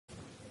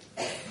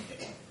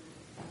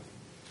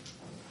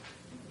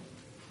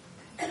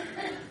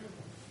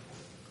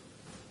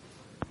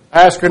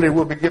Ask and it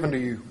will be given to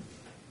you.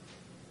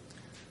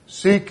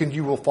 Seek and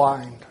you will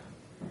find.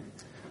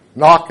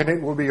 Knock and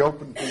it will be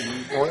opened to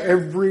you. For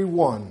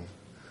everyone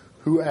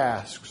who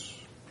asks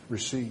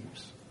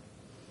receives.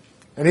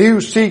 And he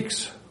who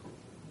seeks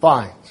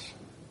finds.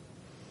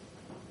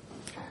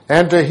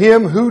 And to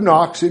him who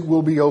knocks it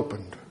will be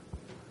opened.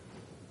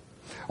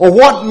 Or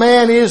what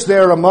man is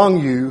there among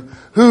you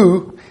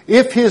who,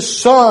 if his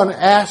son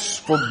asks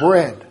for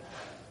bread,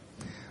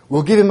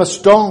 will give him a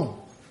stone?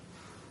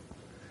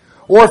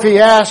 Or if he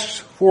asks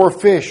for a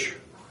fish,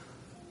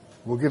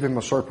 will give him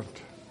a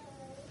serpent?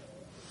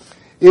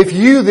 If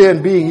you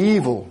then, being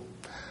evil,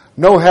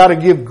 know how to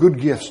give good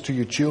gifts to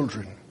your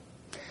children,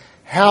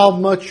 how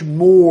much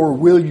more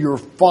will your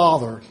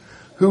Father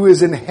who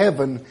is in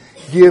heaven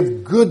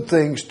give good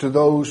things to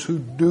those who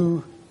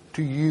do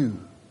to you?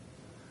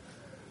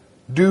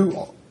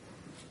 Do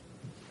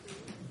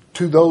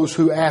to those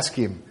who ask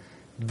him.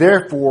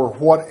 Therefore,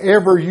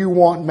 whatever you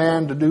want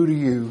man to do to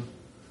you,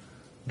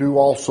 do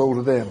also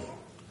to them.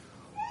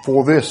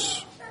 For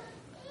this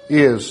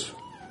is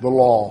the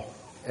law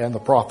and the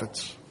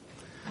prophets.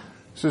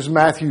 This is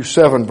Matthew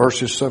 7,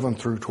 verses 7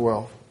 through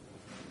 12.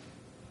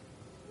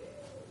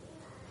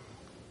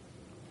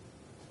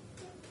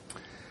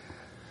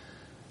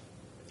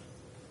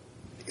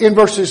 In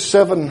verses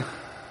 7,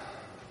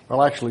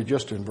 well actually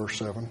just in verse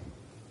 7,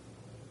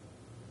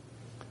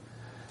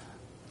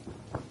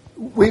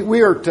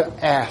 we are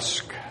to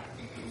ask.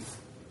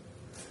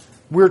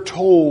 We're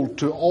told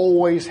to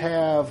always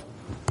have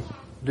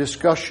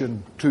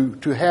discussion,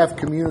 to have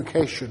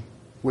communication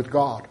with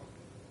God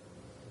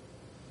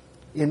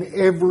in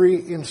every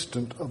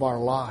instant of our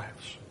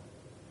lives.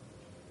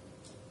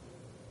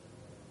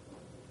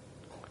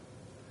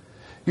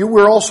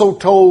 We're also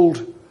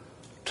told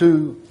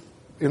to,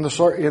 in the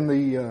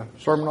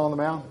Sermon on the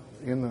Mount,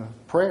 in the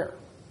prayer,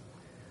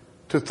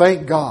 to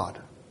thank God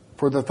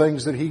for the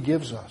things that He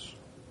gives us.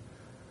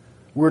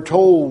 We're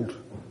told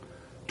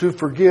to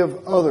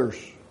forgive others,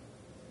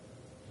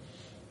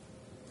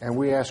 and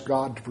we ask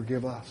God to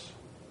forgive us.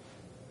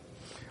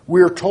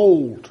 We're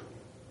told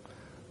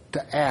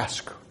to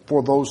ask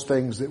for those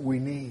things that we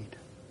need.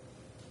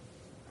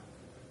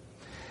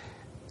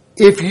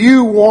 If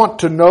you want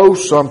to know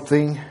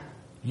something,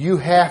 you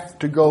have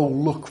to go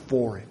look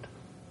for it.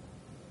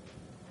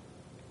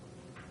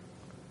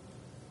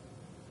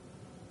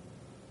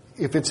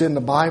 If it's in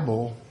the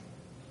Bible,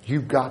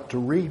 you've got to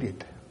read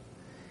it.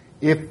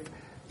 If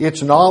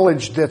it's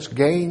knowledge that's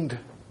gained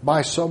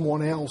by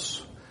someone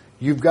else,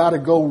 you've got to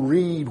go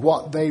read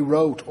what they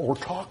wrote or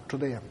talk to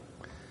them.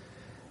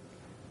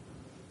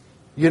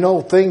 You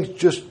know, things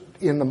just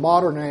in the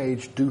modern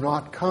age do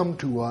not come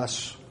to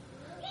us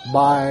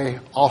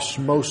by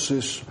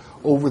osmosis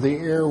over the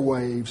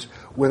airwaves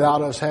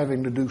without us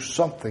having to do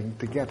something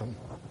to get them.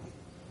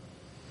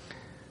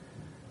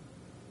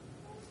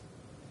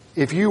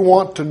 If you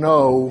want to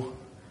know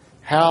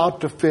how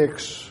to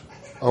fix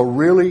a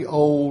really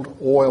old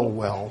oil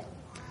well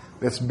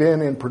that's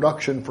been in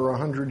production for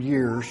 100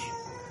 years,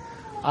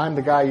 I'm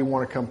the guy you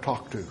want to come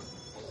talk to.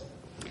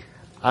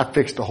 I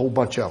fixed a whole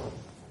bunch of them.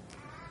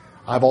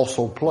 I've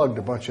also plugged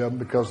a bunch of them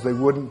because they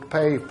wouldn't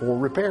pay for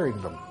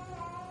repairing them.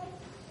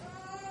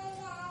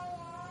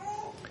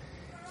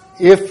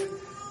 If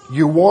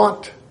you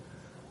want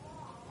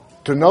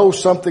to know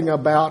something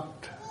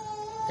about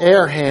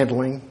air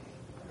handling,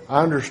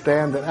 I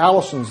understand that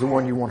Allison's the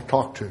one you want to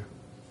talk to,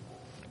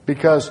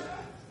 because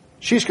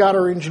she's got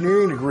her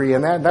engineering degree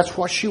in that, and that's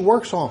what she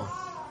works on.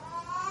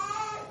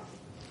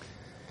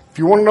 If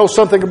you want to know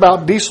something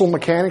about diesel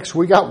mechanics,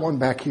 we got one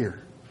back here.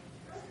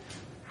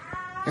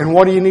 And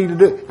what do you need to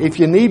do? If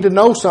you need to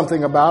know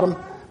something about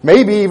them,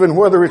 maybe even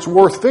whether it's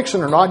worth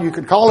fixing or not, you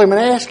could call him and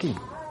ask him.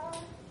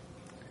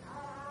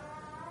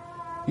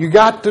 You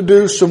got to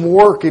do some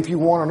work if you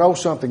want to know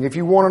something. If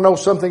you want to know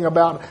something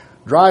about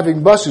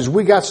driving buses,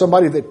 we got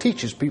somebody that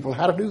teaches people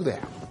how to do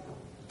that.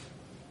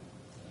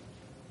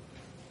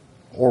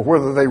 Or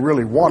whether they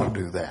really want to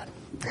do that.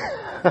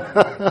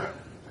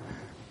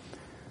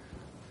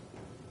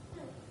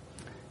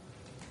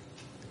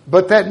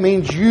 But that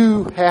means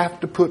you have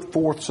to put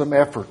forth some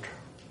effort.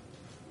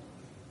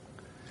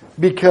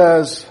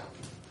 Because,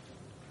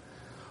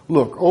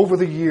 look, over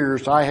the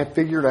years I have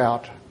figured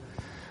out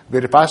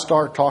that if I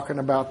start talking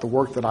about the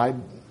work that I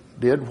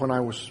did when I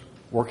was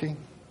working,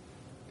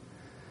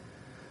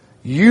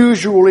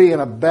 usually in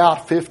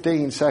about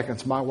 15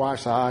 seconds my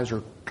wife's eyes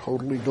are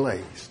totally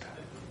glazed.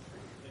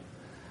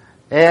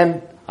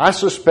 And I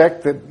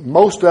suspect that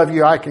most of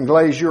you, I can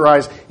glaze your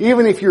eyes,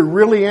 even if you're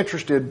really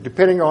interested,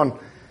 depending on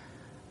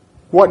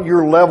what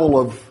your level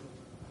of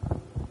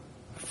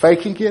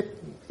faking it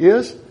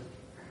is.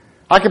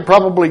 I could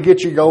probably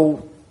get you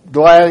go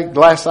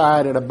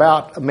glass-eyed in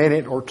about a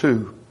minute or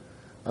two,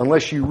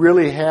 unless you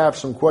really have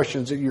some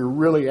questions that you're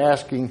really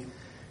asking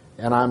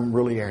and I'm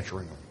really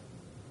answering them,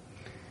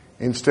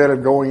 instead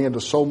of going into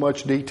so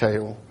much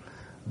detail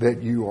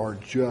that you are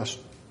just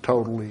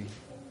totally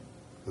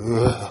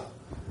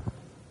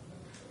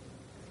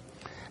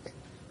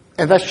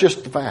And that's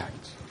just the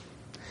facts.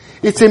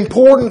 It's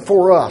important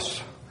for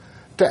us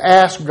to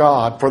ask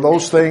God for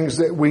those things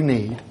that we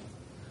need,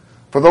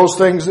 for those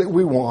things that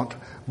we want,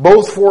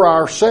 both for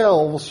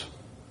ourselves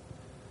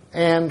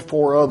and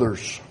for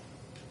others.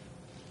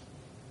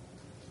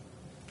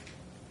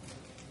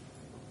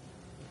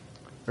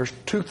 There's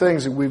two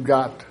things that we've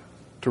got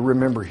to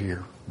remember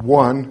here.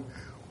 One,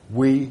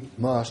 we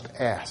must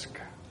ask.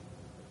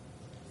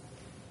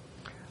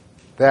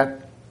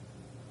 That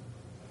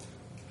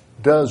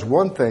does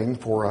one thing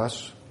for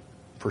us,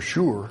 for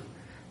sure,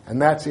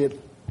 and that's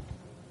it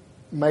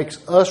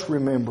makes us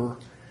remember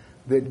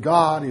that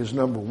God is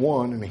number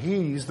one and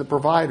He's the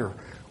provider.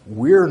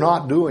 We're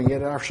not doing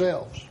it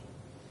ourselves.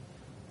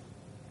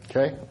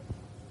 Okay?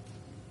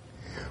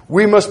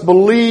 We must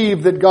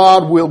believe that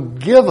God will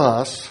give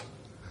us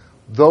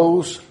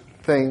those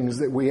things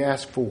that we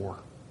ask for.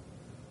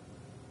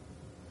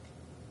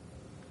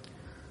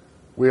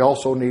 We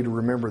also need to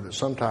remember that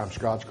sometimes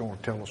God's going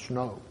to tell us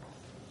no.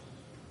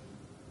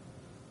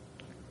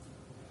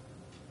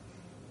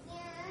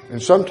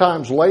 And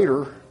sometimes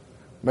later,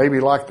 maybe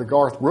like the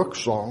Garth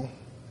Brooks song,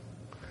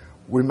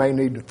 we may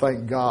need to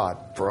thank God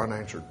for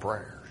unanswered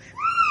prayers.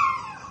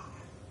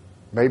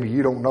 Maybe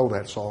you don't know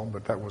that song,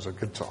 but that was a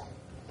good song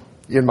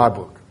in my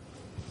book.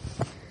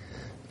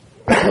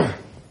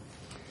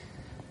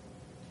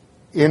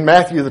 In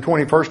Matthew, the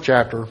 21st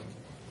chapter,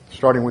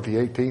 starting with the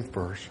 18th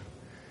verse,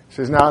 it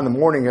says, "Now in the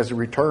morning as he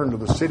returned to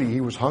the city,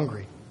 he was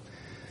hungry.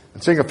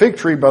 And seeing a fig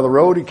tree by the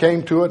road, he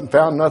came to it and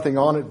found nothing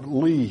on it but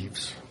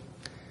leaves.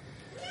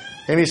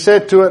 And he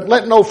said to it,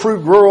 'Let no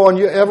fruit grow on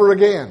you ever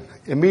again.'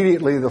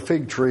 Immediately the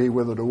fig tree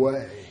withered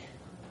away.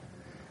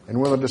 And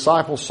when the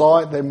disciples saw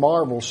it, they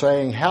marveled,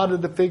 saying, 'How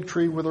did the fig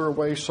tree wither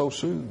away so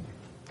soon?'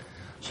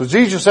 So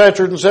Jesus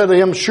answered and said to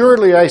him,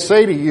 'Surely I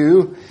say to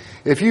you,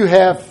 if you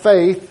have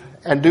faith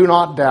and do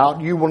not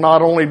doubt, you will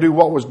not only do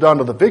what was done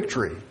to the fig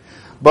tree,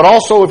 but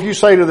also if you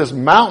say to this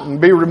mountain,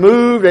 be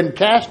removed and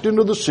cast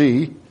into the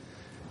sea,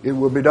 it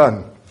will be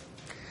done.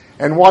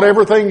 And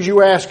whatever things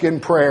you ask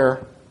in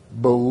prayer,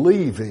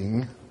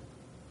 believing,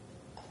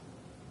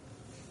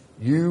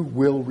 you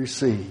will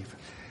receive.'"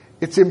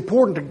 It's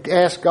important to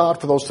ask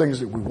God for those things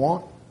that we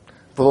want,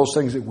 for those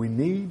things that we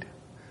need,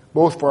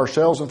 both for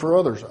ourselves and for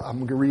others.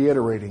 I'm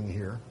reiterating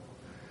here.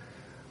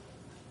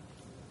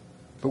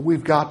 But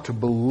we've got to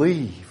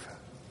believe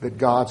that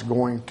God's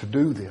going to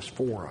do this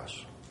for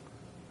us.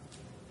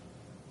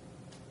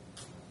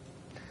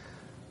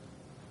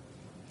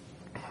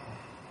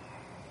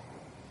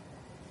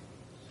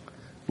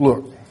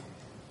 Look,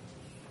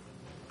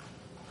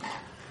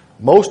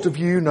 most of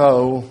you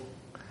know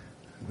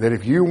that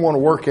if you want to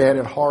work at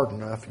it hard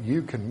enough,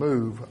 you can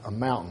move a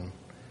mountain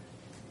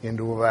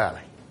into a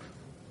valley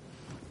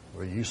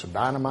with the use of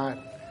dynamite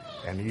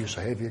and the use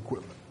of heavy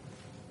equipment.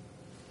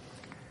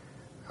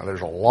 Now,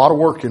 there's a lot of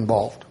work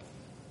involved.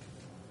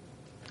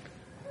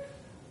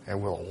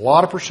 And with a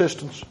lot of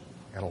persistence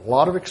and a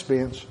lot of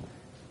expense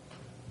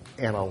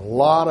and a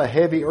lot of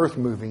heavy earth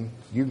moving,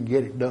 you can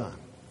get it done.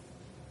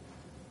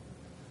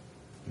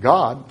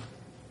 God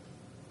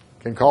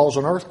can cause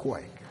an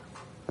earthquake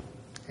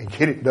and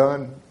get it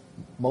done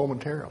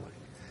momentarily.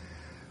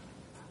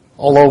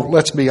 Although,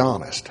 let's be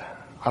honest,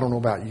 I don't know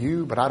about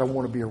you, but I don't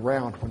want to be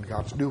around when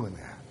God's doing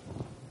that.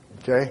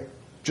 Okay?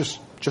 Just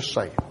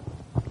say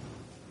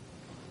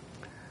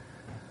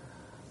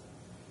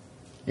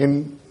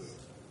it.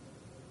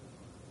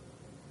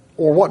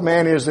 Or what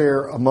man is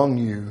there among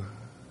you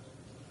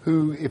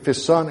who, if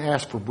his son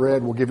asks for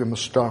bread, will give him a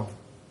stone?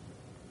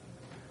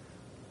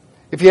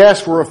 If he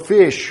asks for a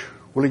fish,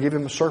 will he give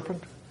him a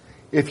serpent?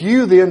 If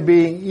you then,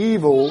 being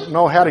evil,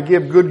 know how to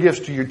give good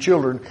gifts to your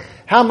children,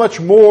 how much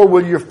more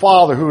will your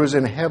Father who is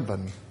in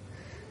heaven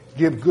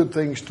give good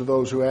things to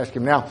those who ask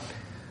him? Now,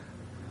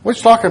 what's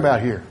he talking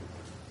about here?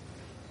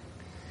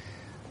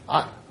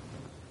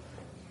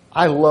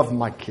 I love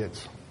my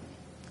kids.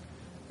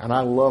 And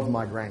I love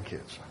my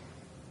grandkids.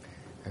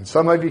 And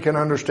some of you can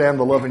understand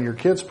the loving your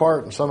kids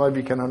part, and some of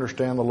you can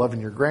understand the loving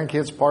your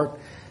grandkids part,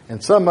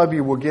 and some of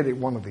you will get it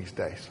one of these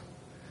days.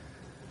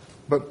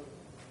 But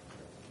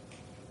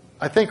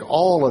I think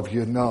all of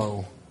you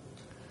know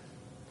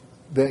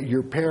that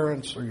your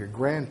parents or your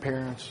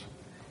grandparents,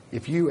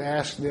 if you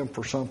ask them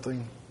for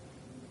something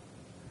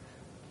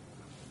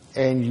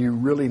and you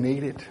really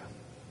need it,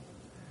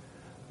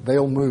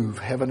 they'll move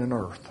heaven and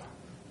earth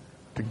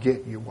to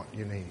get you what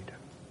you need,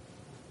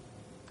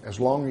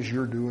 as long as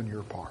you're doing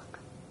your part.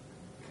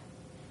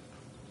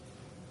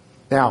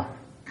 Now,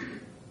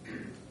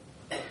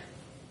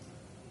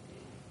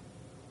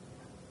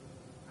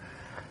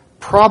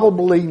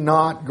 probably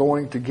not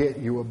going to get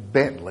you a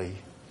Bentley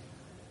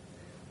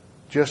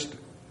just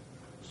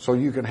so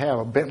you can have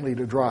a Bentley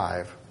to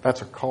drive.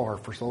 That's a car,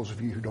 for those of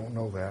you who don't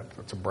know that.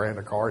 That's a brand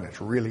of car, and it's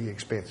really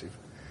expensive.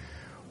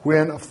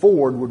 When a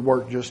Ford would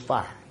work just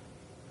fine.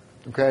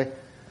 Okay?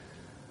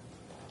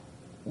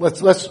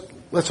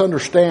 Let's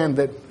understand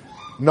that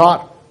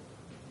not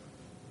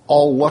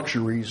all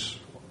luxuries,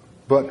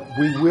 but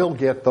we will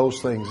get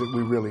those things that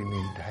we really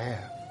need to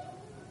have.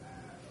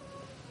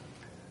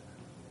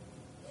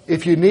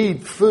 If you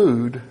need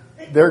food,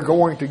 they're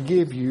going to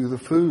give you the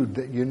food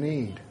that you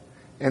need.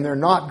 And they're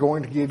not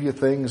going to give you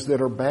things that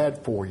are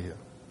bad for you.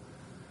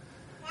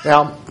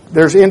 Now,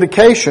 there's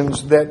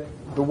indications that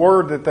the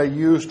word that they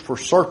used for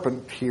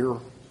serpent here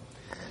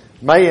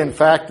may in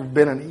fact have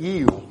been an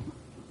eel.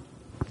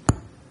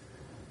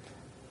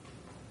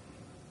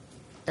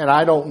 And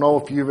I don't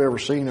know if you've ever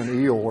seen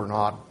an eel or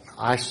not.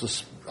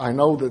 I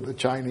know that the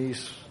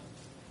Chinese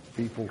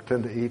people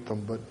tend to eat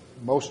them, but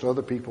most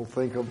other people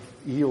think of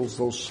eels,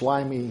 those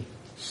slimy,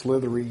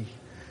 slithery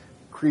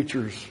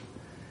creatures,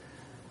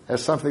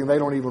 as something they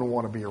don't even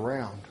want to be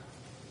around.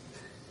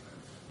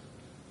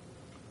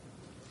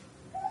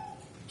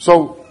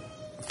 So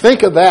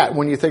think of that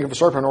when you think of a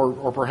serpent,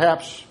 or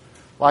perhaps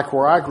like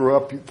where I grew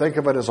up, you think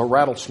of it as a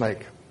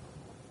rattlesnake.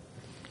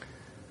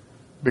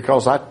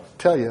 Because I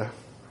tell you,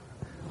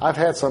 I've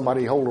had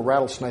somebody hold a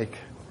rattlesnake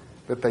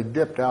that they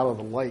dipped out of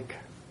the lake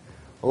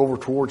over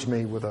towards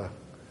me with a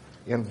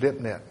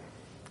invent net.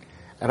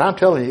 And I'm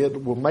telling you,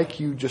 it will make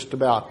you just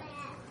about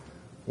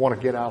want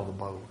to get out of the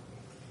boat.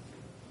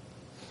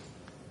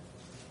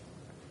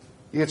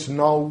 It's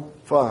no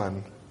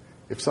fun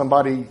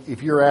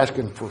if you're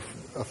asking for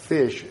a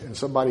fish and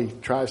somebody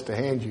tries to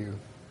hand you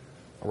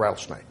a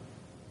rattlesnake.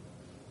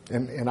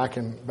 And I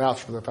can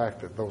vouch for the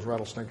fact that those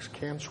rattlesnakes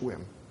can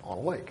swim on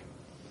a lake.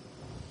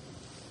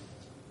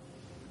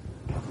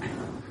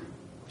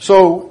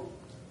 So,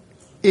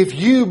 if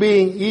you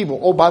being evil,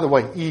 oh, by the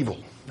way, evil.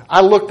 I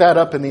looked that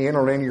up in the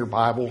interlinear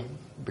Bible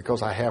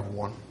because I have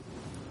one.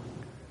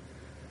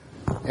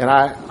 And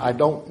I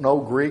don't know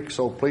Greek,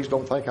 so please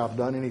don't think I've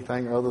done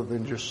anything other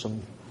than just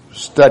some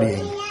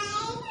studying.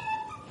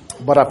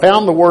 But I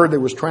found the word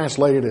that was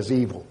translated as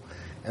evil.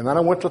 And then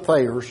I went to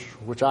Thayer's,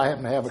 which I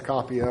happen to have a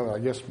copy of. I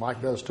guess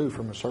Mike does too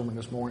from his sermon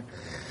this morning.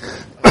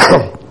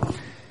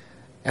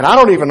 And I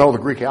don't even know the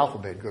Greek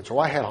alphabet good, so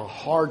I had a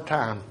hard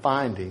time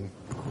finding,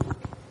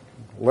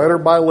 letter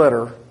by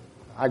letter,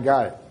 I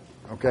got it,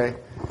 okay?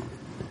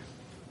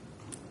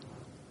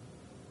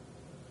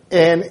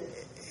 And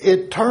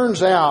it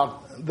turns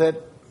out that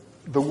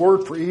the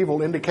word for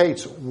evil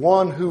indicates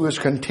one who is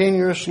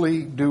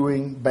continuously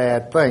doing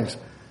bad things,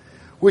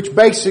 which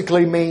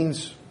basically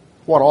means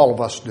what all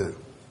of us do.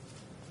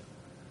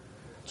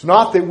 It's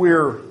not that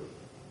we're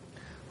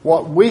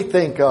what we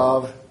think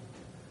of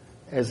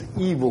as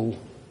evil,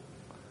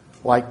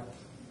 like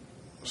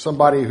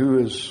somebody who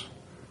is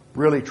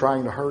really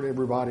trying to hurt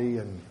everybody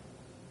and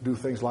do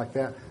things like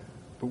that,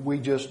 but we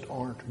just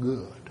aren't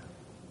good.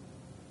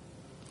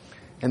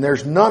 And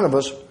there's none of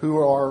us who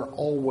are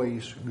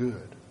always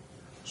good.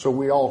 So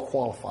we all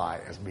qualify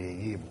as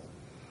being evil.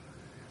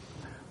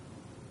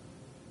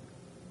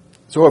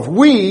 So if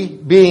we,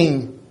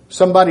 being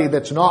somebody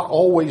that's not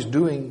always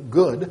doing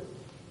good,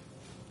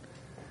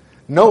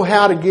 know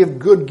how to give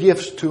good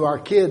gifts to our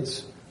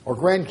kids or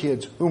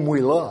grandkids whom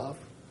we love,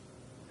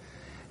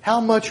 how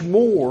much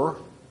more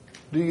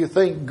do you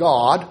think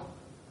God,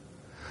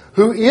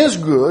 who is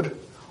good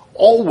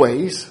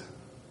always,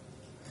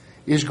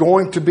 is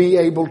going to be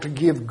able to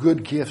give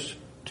good gifts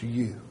to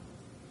you,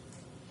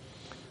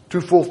 to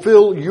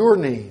fulfill your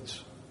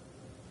needs,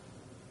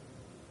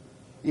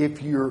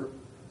 if you're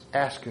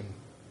asking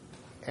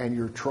and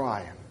you're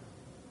trying?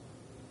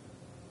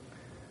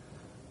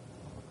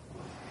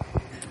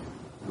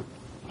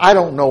 I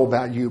don't know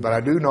about you, but I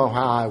do know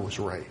how I was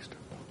raised.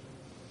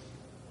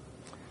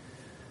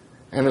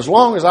 And as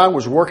long as I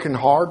was working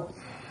hard,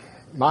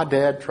 my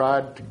dad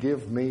tried to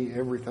give me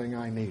everything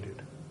I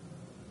needed.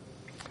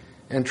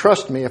 And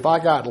trust me, if I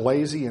got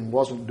lazy and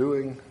wasn't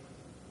doing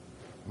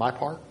my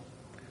part,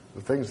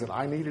 the things that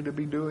I needed to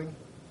be doing,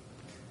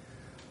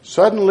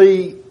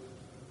 suddenly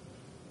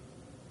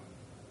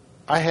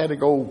I had to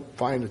go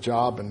find a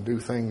job and do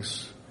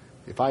things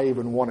if I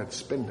even wanted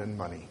spending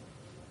money.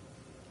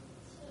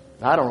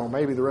 I don't know,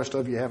 maybe the rest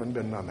of you haven't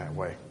been done that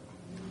way,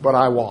 but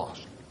I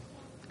was.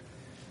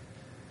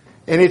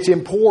 And it's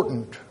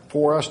important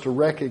for us to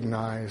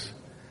recognize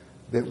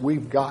that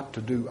we've got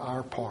to do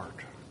our part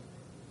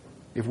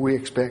if we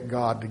expect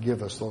God to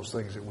give us those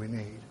things that we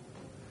need.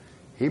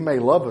 He may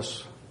love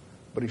us,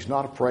 but He's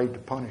not afraid to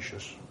punish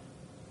us.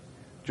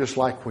 Just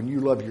like when you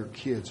love your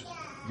kids,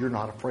 you're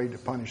not afraid to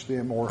punish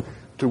them or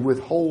to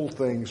withhold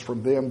things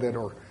from them that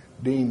are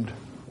deemed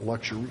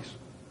luxuries,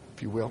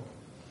 if you will.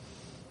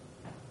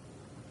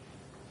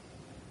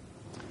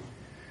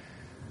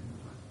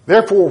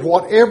 Therefore,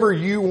 whatever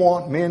you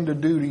want men to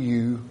do to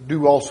you,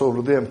 do also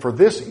to them. For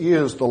this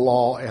is the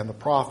law and the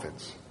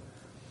prophets.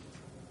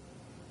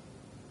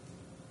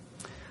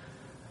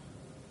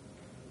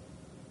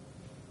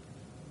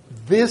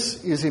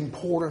 This is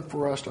important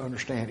for us to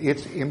understand.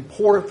 It's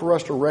important for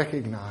us to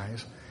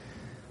recognize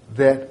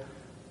that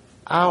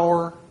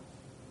our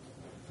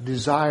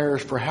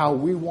desires for how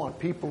we want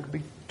people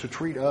to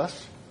treat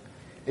us,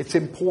 it's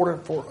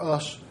important for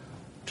us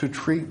to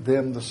treat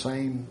them the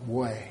same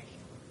way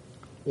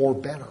or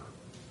better.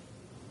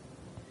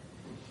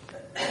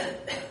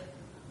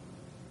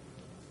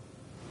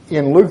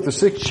 In Luke the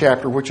 6th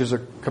chapter, which is a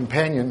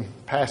companion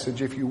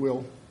passage, if you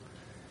will,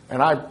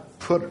 And I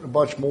put a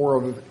bunch more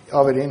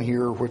of it in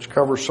here, which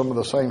covers some of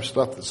the same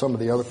stuff that some of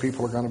the other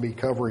people are going to be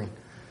covering.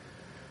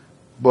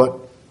 But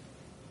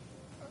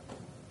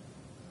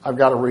I've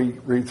got to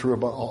read through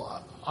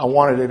about. I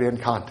wanted it in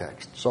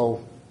context.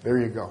 So there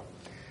you go.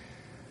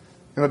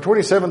 In the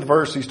 27th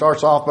verse, he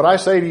starts off, "But I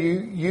say to you,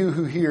 you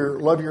who hear,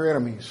 love your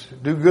enemies.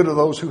 Do good to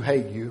those who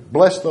hate you.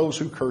 Bless those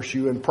who curse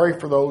you, and pray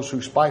for those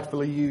who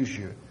spitefully use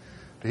you.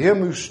 To him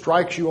who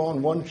strikes you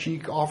on one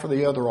cheek, offer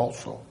the other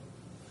also.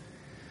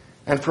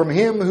 And from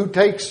him who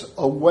takes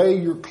away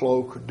your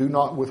cloak, do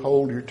not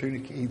withhold your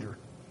tunic either.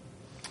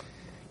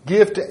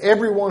 Give to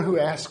everyone who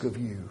asks of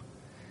you,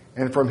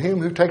 and from him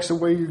who takes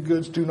away your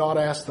goods, do not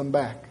ask them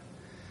back.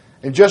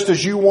 And just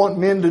as you want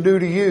men to do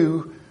to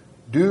you,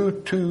 do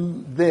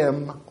to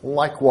them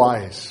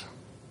likewise."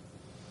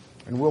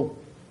 And we'll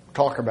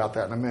talk about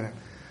that in a minute.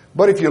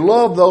 "But if you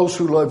love those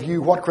who love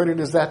you, what credit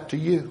is that to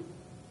you?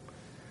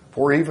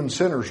 For even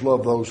sinners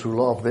love those who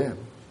love them.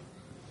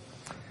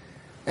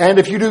 And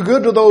if you do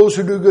good to those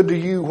who do good to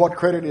you, what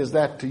credit is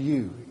that to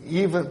you?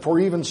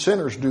 Even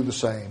sinners do the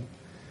same.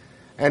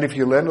 And if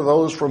you lend to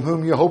those from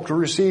whom you hope to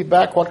receive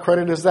back, what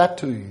credit is that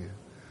to you?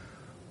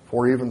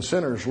 For even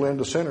sinners lend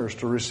to sinners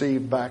to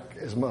receive back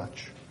as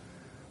much.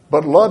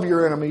 But love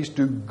your enemies,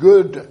 do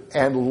good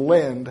and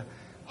lend,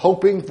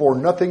 hoping for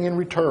nothing in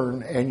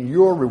return, and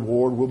your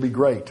reward will be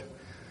great.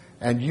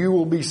 And you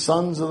will be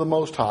sons of the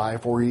Most High,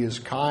 for he is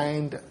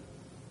kind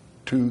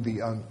to the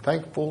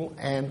unthankful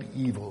and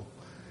evil.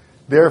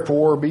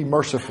 Therefore be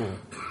merciful,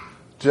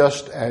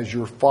 just as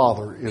your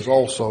Father is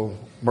also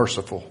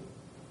merciful."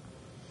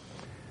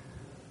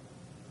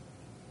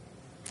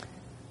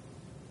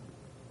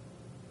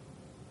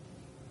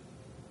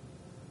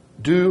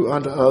 Do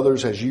unto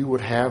others as you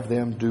would have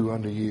them do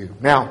unto you.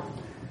 Now,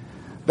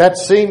 that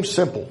seems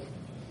simple,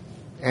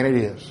 and it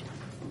is.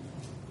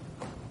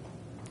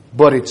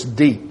 But it's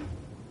deep.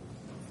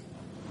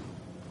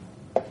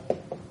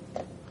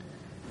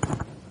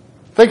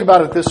 Think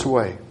about it this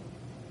way.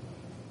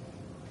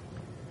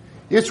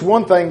 It's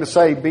one thing to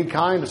say, be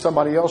kind to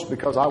somebody else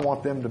because I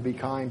want them to be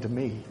kind to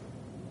me.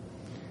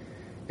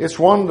 It's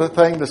one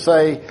thing to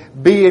say,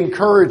 be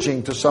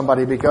encouraging to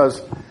somebody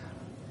because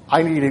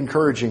I need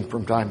encouraging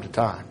from time to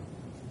time.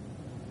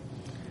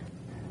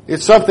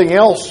 It's something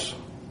else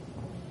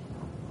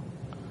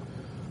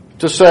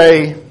to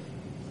say,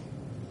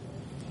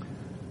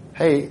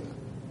 hey,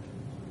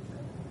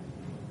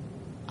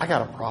 I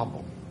got a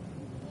problem.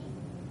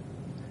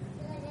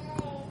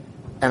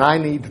 And I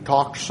need to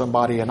talk to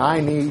somebody, and I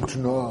need to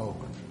know.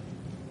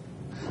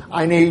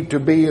 I need to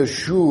be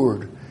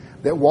assured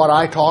that what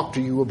I talk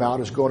to you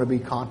about is going to be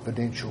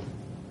confidential.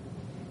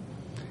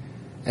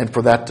 And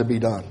for that to be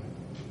done.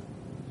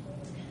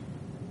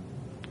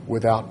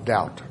 Without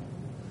doubt.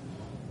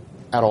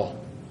 At all.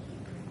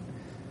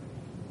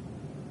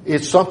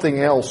 It's something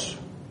else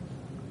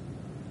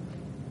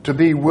to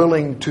be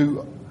willing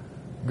to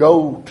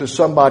go to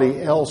somebody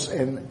else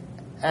and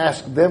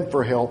ask them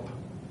for help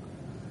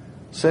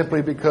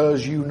simply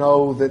because you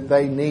know that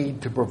they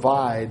need to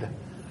provide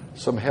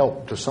some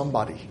help to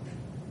somebody.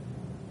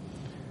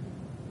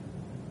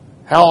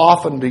 How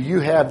often do you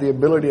have the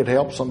ability to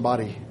help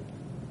somebody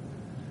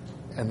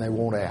and they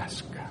won't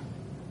ask?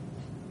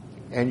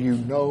 And you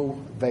know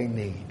they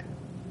need.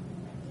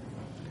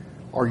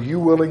 Are you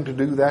willing to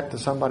do that to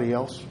somebody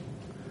else?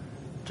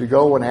 To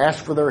go and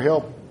ask for their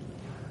help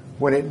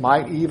when it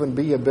might even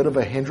be a bit of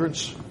a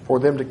hindrance for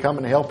them to come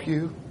and help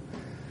you?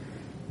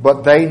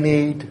 But they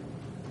need,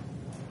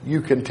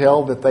 you can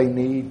tell that they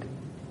need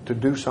to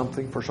do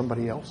something for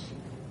somebody else.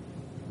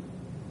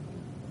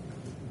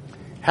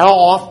 How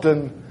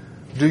often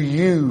do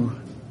you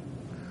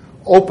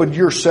open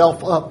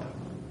yourself up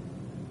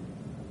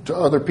to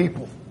other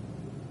people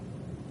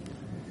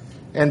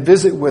and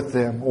visit with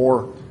them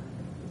or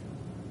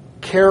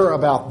care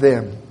about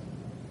them,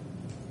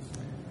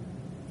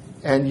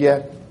 and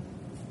yet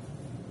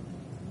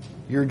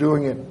you're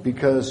doing it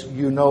because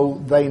you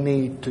know they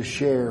need to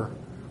share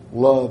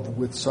love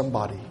with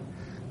somebody.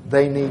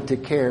 They need to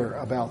care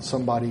about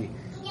somebody,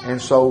 and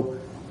so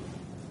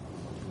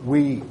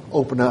we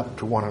open up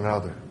to one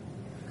another.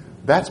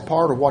 That's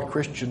part of what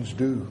Christians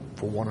do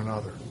for one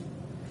another.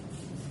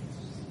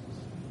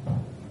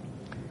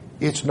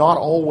 It's not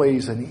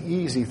always an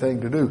easy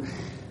thing to do.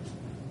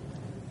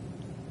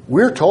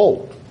 We're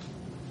told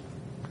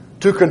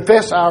to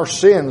confess our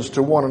sins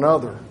to one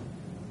another.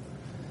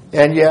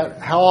 And yet,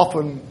 how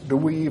often do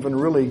we even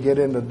really get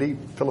into deep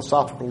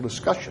philosophical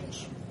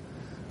discussions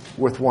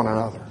with one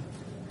another?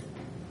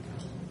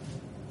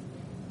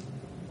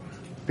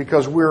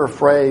 Because we're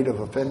afraid of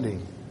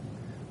offending.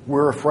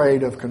 We're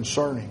afraid of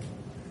concerning.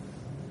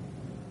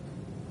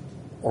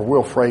 Or we're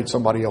afraid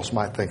somebody else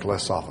might think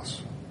less of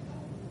us.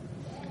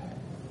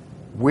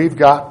 We've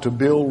got to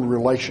build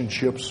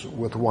relationships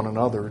with one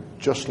another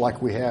just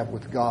like we have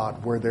with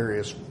God, where there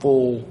is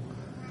full,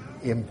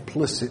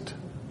 implicit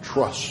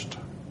trust.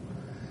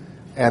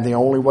 And the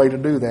only way to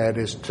do that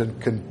is to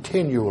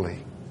continually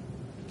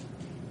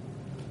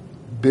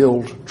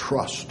build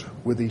trust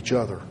with each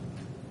other.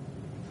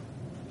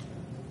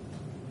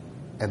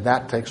 And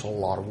that takes a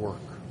lot of work.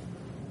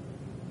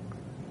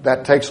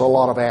 That takes a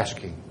lot of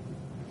asking.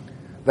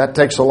 That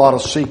takes a lot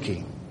of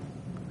seeking.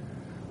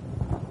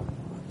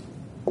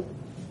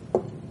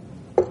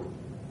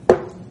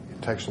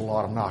 It takes a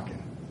lot of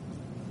knocking.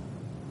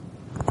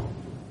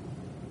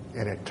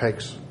 And it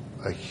takes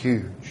a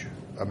huge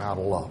amount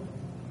of love.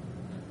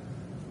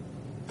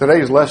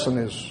 Today's lesson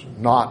has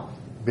not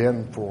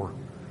been for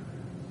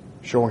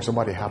showing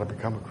somebody how to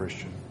become a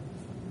Christian.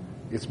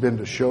 It's been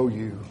to show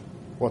you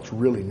what's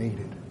really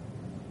needed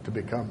to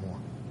become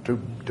one,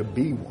 to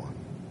be one.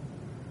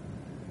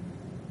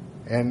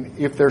 And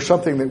if there's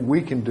something that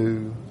we can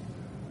do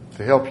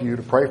to help you,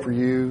 to pray for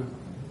you,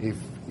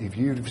 if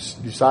you've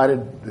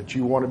decided that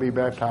you want to be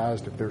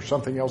baptized, if there's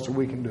something else that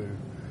we can do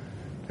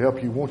to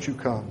help you, won't you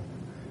come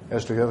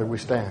as together we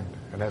stand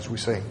and as we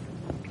sing.